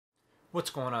What's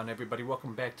going on, everybody?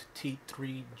 Welcome back to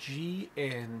T3G,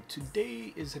 and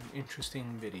today is an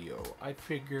interesting video. I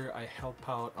figure I help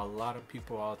out a lot of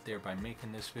people out there by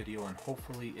making this video, and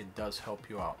hopefully it does help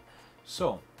you out.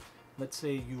 So let's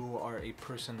say you are a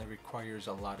person that requires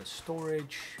a lot of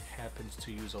storage, happens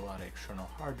to use a lot of external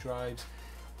hard drives,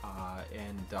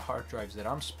 and the hard drives that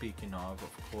I'm speaking of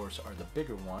course, are the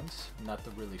bigger ones, not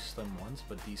the really slim ones,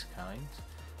 but these kinds,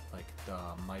 like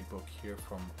my book here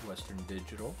from Western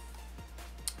Digital.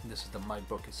 This is the My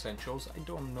Book Essentials. I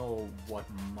don't know what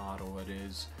model it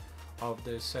is of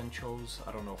the Essentials.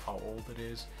 I don't know how old it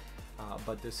is,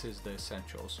 but this is the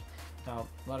Essentials. Now,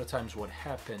 a lot of times what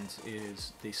happens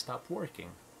is they stop working.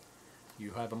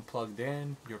 You have them plugged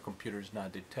in, your computer's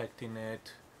not detecting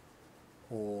it,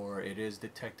 or it is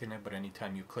detecting it, but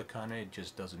anytime you click on it, it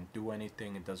just doesn't do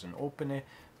anything, it doesn't open it.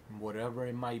 Whatever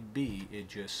it might be, it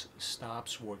just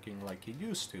stops working like it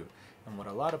used to. And what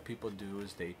a lot of people do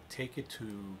is they take it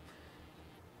to,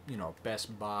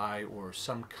 Best Buy or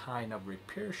some kind of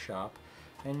repair shop,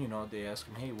 and they ask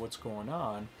them, hey, what's going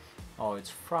on? Oh, it's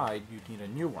fried, you need a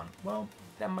new one. Well,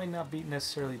 that might not be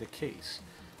necessarily the case,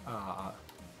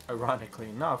 ironically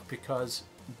enough, because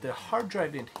the hard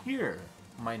drive in here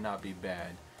might not be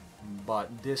bad,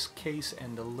 but this case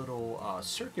and the little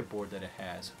circuit board that it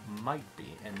has might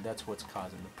be, and that's what's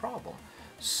causing the problem.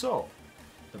 So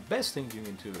the best thing you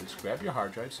can do is grab your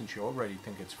hard drive. Since you already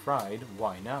think it's fried,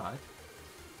 why not?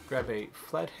 Grab a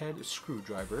flathead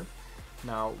screwdriver.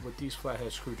 Now with these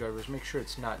flathead screwdrivers, make sure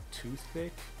it's not too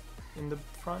thick in the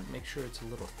front, make sure it's a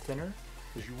little thinner,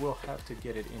 because you will have to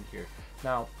get it in here.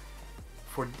 Now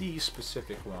for these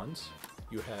specific ones,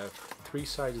 you have three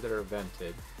sides that are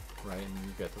vented, right? And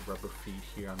you got the rubber feet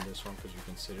here on this one because you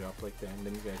can sit it up like that, and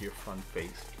then you got your front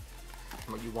face.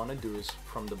 And what you want to do is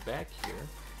from the back here,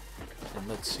 and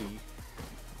let's see,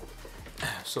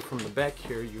 so from the back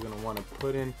here you're going to want to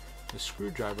put in the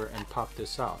screwdriver and pop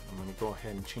this out. I'm going to go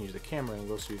ahead and change the camera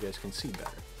angle so you guys can see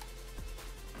better.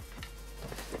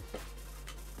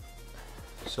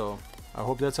 So I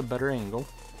hope that's a better angle.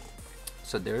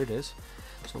 So there it is.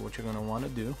 So what you're going to want to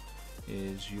do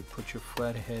is you put your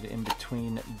flathead in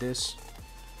between this,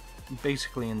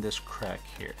 basically in this crack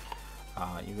here.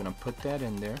 You're going to put that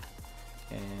in there,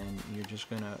 and you're just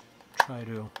going to try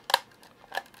to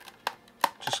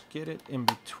just get it in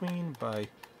between by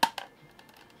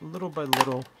little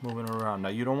moving around. Now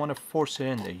you don't want to force it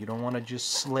in there, you don't want to just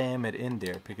slam it in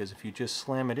there, because if you just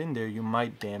slam it in there you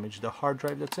might damage the hard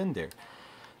drive that's in there.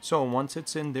 So once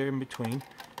it's in there in between,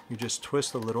 you just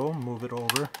twist a little, move it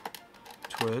over,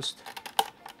 twist,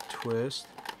 twist.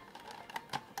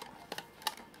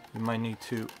 You might need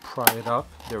to pry it up.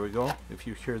 There we go. If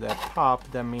you hear that pop,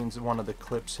 that means one of the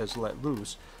clips has let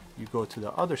loose. You go to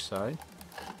the other side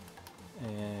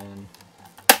and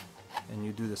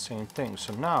you do the same thing.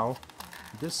 So now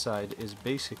this side is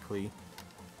basically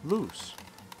loose.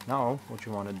 Now what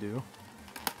you want to do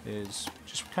is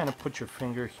just kind of put your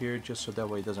finger here, just so that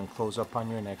way it doesn't close up on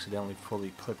you and accidentally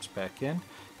fully clips back in.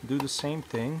 Do the same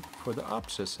thing for the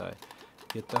opposite side.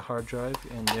 Get the hard drive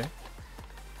in there,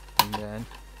 and then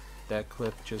that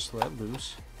clip just let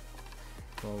loose.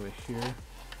 Go over here.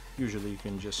 Usually you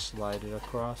can just slide it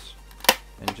across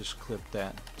and just clip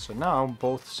that. So now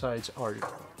both sides are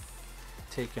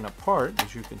taken apart,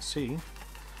 as you can see.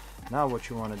 Now what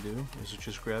you want to do is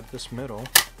just grab this middle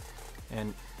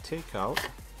and take out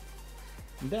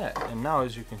that, and now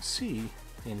as you can see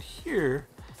in here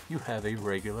you have a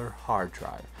regular hard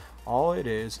drive. All it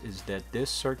is that this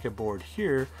circuit board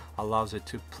here allows it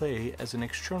to play as an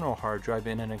external hard drive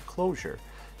in an enclosure.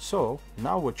 So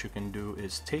now what you can do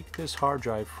is take this hard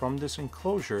drive from this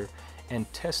enclosure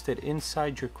and test it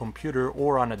inside your computer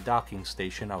or on a docking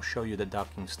station. I'll show you the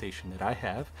docking station that I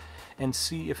have, and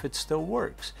see if it still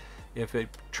works. If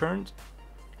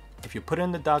you put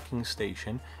in the docking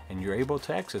station and you're able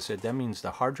to access it, that means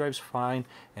the hard drive's fine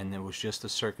and it was just a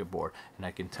circuit board. And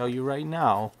I can tell you right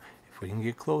now, if we can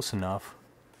get close enough,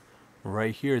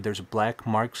 right here there's black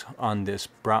marks on this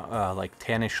brown, like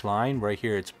tannish line. Right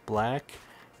here it's black,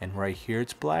 and right here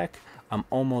it's black. I'm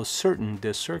almost certain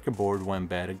this circuit board went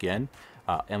bad again.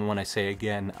 And when I say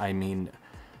again, I mean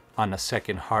on a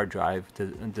second hard drive.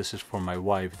 This is for my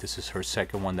wife. This is her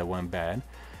second one that went bad.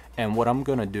 And what I'm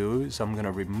gonna do is I'm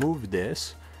gonna remove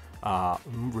this,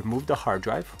 remove the hard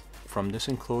drive from this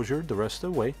enclosure the rest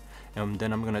of the way, and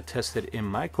then I'm gonna test it in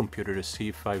my computer to see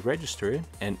if I register it.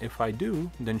 And if I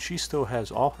do, then she still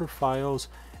has all her files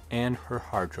and her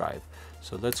hard drive.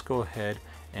 So let's go ahead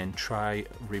and try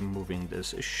removing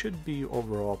this. It should be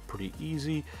overall pretty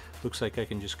easy. Looks like I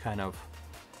can just kind of,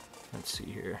 let's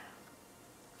see here.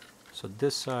 So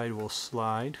this side will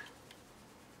slide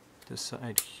this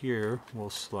side here will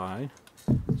slide.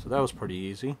 So that was pretty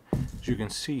easy. As you can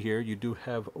see here, you do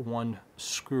have one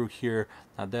screw here.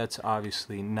 Now that's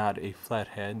obviously not a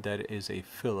flathead, that is a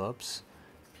Phillips.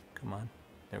 Come on,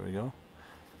 there we go.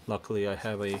 Luckily I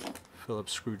have a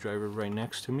Phillips screwdriver right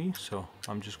next to me, so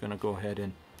I'm just gonna go ahead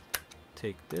and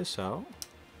take this out.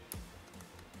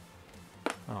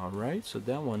 Alright, so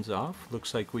that one's off.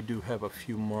 Looks like we do have a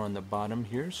few more on the bottom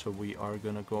here, so we are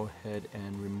gonna go ahead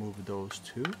and remove those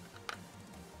two.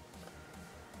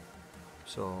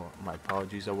 So my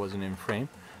apologies, I wasn't in frame.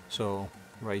 So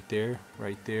right there,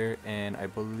 and I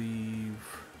believe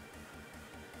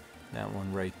that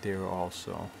one right there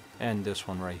also, and this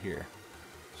one right here.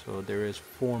 So there is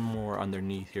 4 more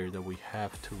underneath here that we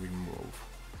have to remove.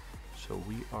 So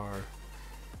we are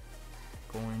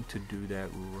going to do that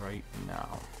right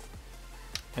now.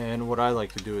 And what I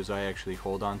like to do is I actually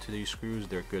hold on to these screws.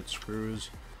 They're good screws.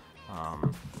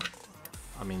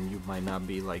 I mean, you might not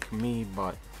be like me,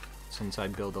 but since I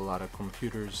build a lot of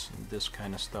computers, this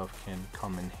kind of stuff can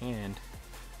come in hand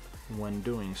when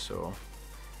doing so.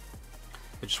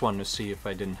 I just wanted to see if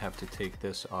I didn't have to take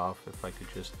this off, if I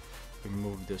could just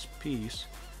remove this piece,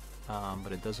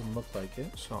 but it doesn't look like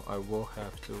it, so I will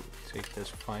have to take this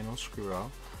final screw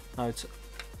out. Now it's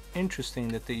interesting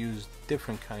that they use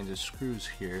different kinds of screws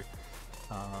here.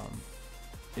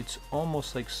 It's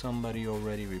almost like somebody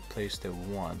already replaced it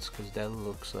once, because that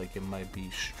looks like it might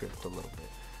be stripped a little bit.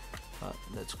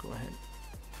 Let's go ahead.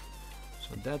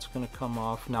 So that's gonna come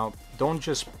off. Now don't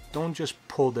just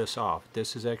pull this off.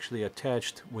 This is actually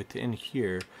attached within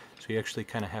here, so you actually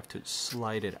kind of have to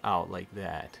slide it out like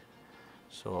that.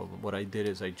 So what I did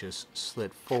is I just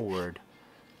slid forward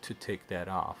to take that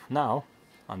off. Now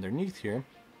underneath here,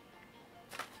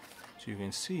 as you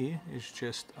can see, is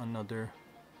just another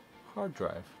hard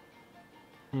drive.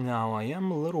 Now I am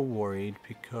a little worried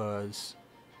because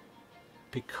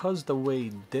the way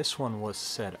this one was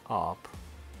set up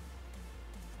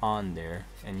on there,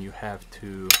 and you have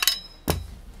to,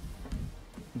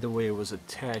 the way it was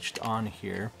attached on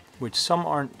here, which some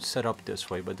aren't set up this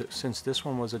way, but since this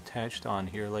one was attached on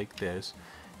here like this,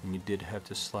 and you did have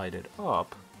to slide it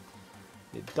up,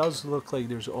 it does look like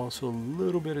there's also a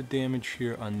little bit of damage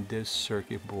here on this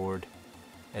circuit board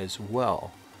as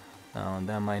well. Now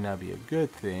that might not be a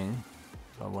good thing,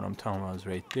 but what I'm talking about is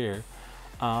right there.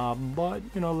 But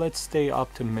you know, let's stay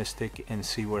optimistic and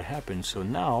see what happens. So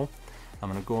now I'm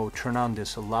gonna go turn on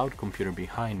this loud computer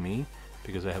behind me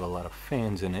because I have a lot of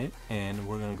fans in it, and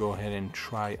we're gonna go ahead and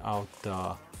try out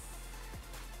the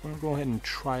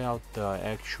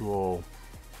actual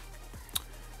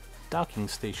docking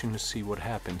station to see what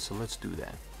happens. So let's do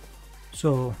that.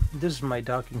 So this is my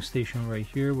docking station right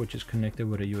here, which is connected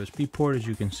with a USB port. As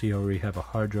you can see, I already have a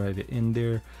hard drive in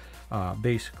there.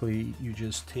 Basically, you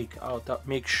just take out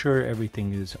make sure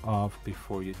everything is off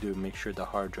before you do. Make sure the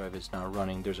hard drive is not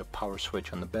running. There's a power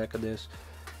switch on the back of this.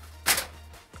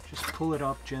 Just pull it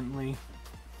up gently.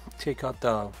 Take out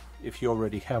the, if you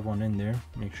already have one in there,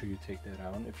 make sure you take that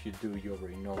out. If you do, you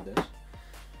already know this.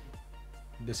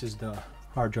 This is the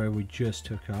hard drive we just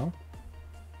took out.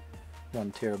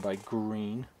 1 terabyte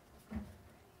green.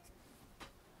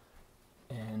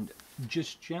 And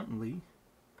just gently,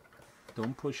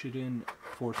 don't push it in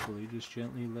forcefully, just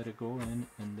gently let it go in,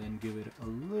 and then give it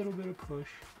a little bit of push,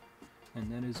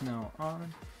 and that is now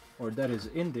on, or that is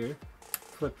in there.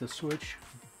 Flip the switch,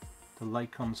 the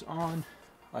light comes on.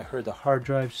 I heard the hard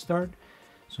drive start,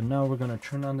 so now we're gonna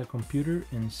turn on the computer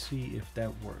and see if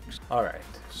that works. Alright,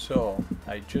 so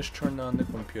I just turned on the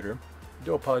computer. I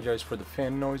do apologize for the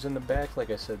fan noise in the back. Like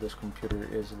I said, this computer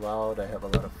is loud. I have a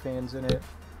lot of fans in it,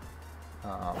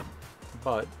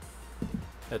 but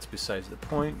that's besides the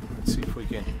point. Let's see if we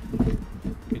can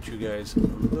get you guys a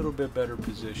little bit better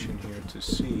position here to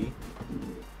see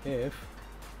if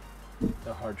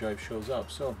the hard drive shows up.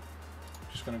 So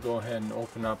I'm just going to go ahead and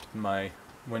open up my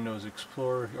Windows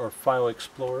Explorer or File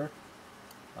Explorer.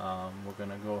 We're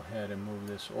going to go ahead and move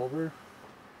this over.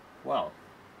 Wow.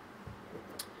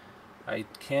 I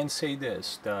can say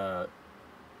this, the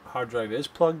hard drive is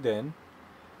plugged in,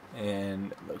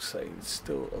 and it looks like it's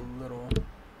still a little.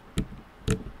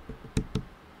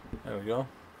 There we go.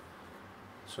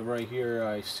 So right here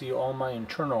I see all my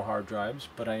internal hard drives,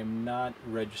 but I am not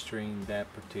registering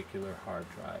that particular hard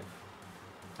drive.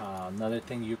 Another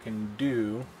thing you can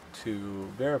do to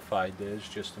verify this,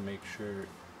 just to make sure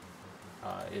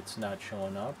it's not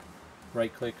showing up,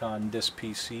 right click on this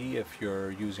PC if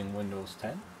you're using Windows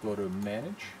 10, go to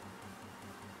Manage,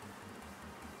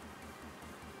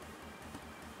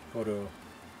 go to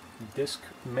Disk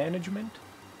Management.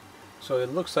 So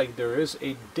it looks like there is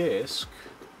a disk.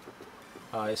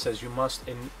 It says you must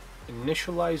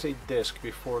initialize a disk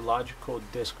before logical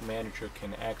disk manager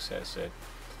can access it.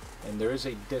 And there is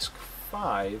a disk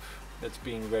 5 that's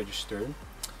being registered.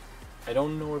 I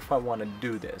don't know if I want to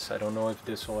do this. I don't know if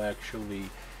this will actually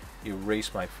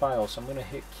erase my file, so I'm going to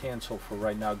hit cancel for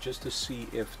right now just to see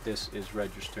if this is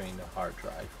registering the hard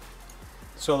drive.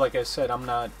 So like I said, I'm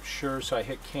not sure, so I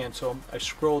hit cancel. I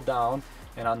scroll down,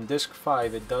 and on disk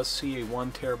 5 it does see a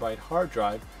 1 terabyte hard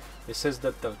drive. It says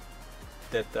that the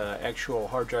actual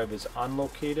hard drive is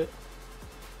unallocated,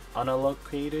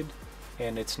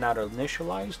 and it's not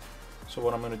initialized. So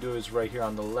what I'm going to do is right here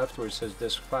on the left where it says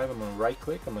disk 5, I'm going to right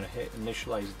click, I'm going to hit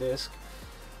initialize disk,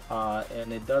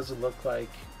 and it does look like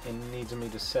it needs me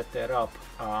to set that up.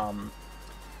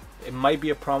 It might be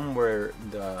a problem where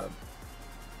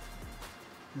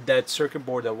that circuit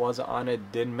board that was on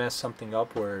it did mess something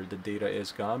up where the data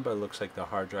is gone, but it looks like the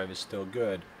hard drive is still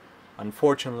good.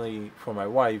 Unfortunately for my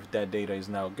wife, that data is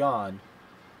now gone,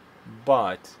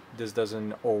 but this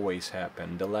doesn't always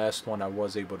happen. The last one I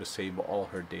was able to save all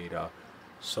her data,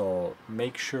 so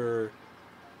make sure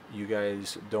you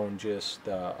guys don't just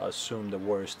assume the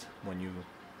worst when you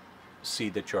see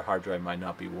that your hard drive might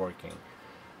not be working.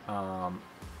 I'm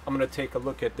going to take a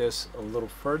look at this a little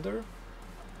further,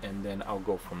 and then I'll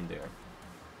go from there.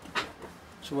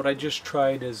 So what I just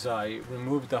tried is I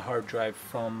removed the hard drive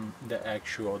from the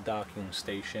actual docking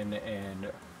station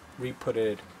and re-put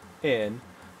it in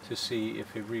to see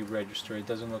if it re-registered. It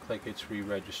doesn't look like it's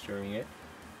re-registering it.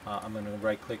 I'm going to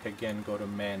right click again, go to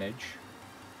manage,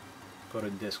 go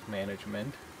to disk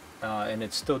management, and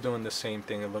it's still doing the same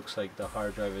thing. It looks like the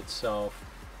hard drive itself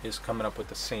is coming up with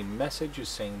the same message. It's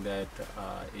saying that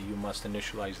you must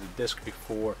initialize the disk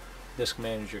before disk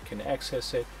manager can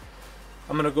access it.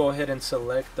 I'm going to go ahead and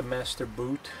select the master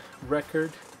boot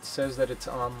record. It says that it's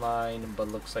online, but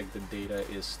looks like the data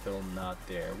is still not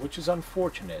there, which is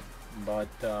unfortunate, but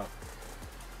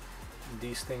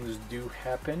these things do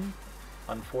happen,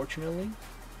 unfortunately.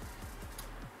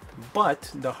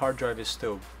 But the hard drive is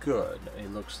still good.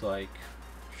 It looks like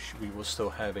we will still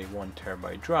have a 1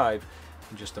 terabyte drive,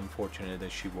 just unfortunate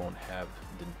that she won't have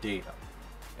the data.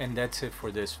 And that's it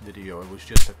for this video. It was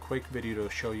just a quick video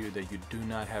to show you that you do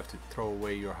not have to throw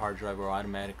away your hard drive or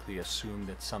automatically assume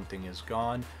that something is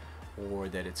gone or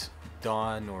that it's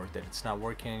done or that it's not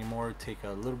working anymore. Take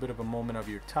a little bit of a moment of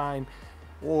your time,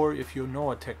 or if you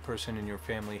know a tech person in your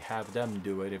family, have them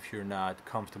do it if you're not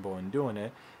comfortable in doing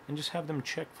it, and just have them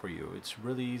check for you. It's a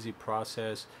really easy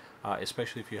process,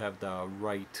 especially if you have the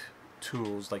right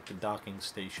tools like the docking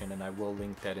station, and I will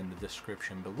link that in the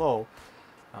description below.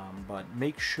 But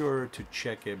make sure to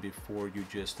check it before you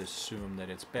just assume that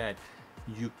it's bad.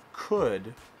 You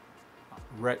could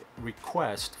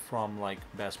request from like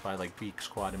Best Buy, like Geek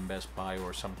Squad and Best Buy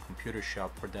or some computer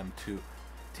shop, for them to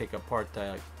take apart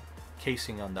the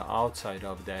casing on the outside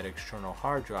of that external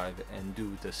hard drive and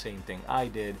do the same thing I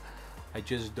did. I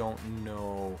just don't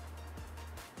know.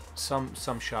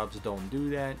 Some shops don't do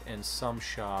that, and some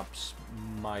shops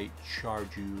might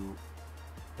charge you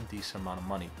a decent amount of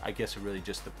money. I guess it really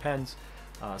just depends.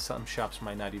 Some shops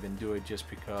might not even do it just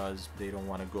because they don't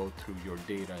want to go through your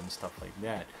data and stuff like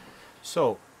that.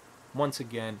 So once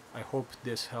again, I hope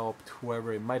this helped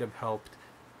whoever it might have helped.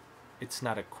 It's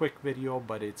not a quick video,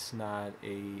 but it's not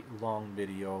a long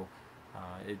video.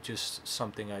 It's just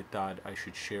something I thought I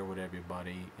should share with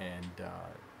everybody and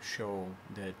show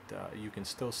that you can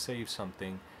still save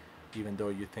something even though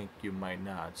you think you might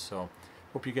not. So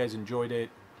hope you guys enjoyed it.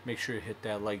 Make sure to hit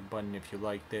that like button if you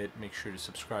liked it. Make sure to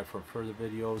subscribe for further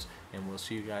videos, and we'll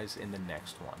see you guys in the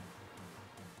next one.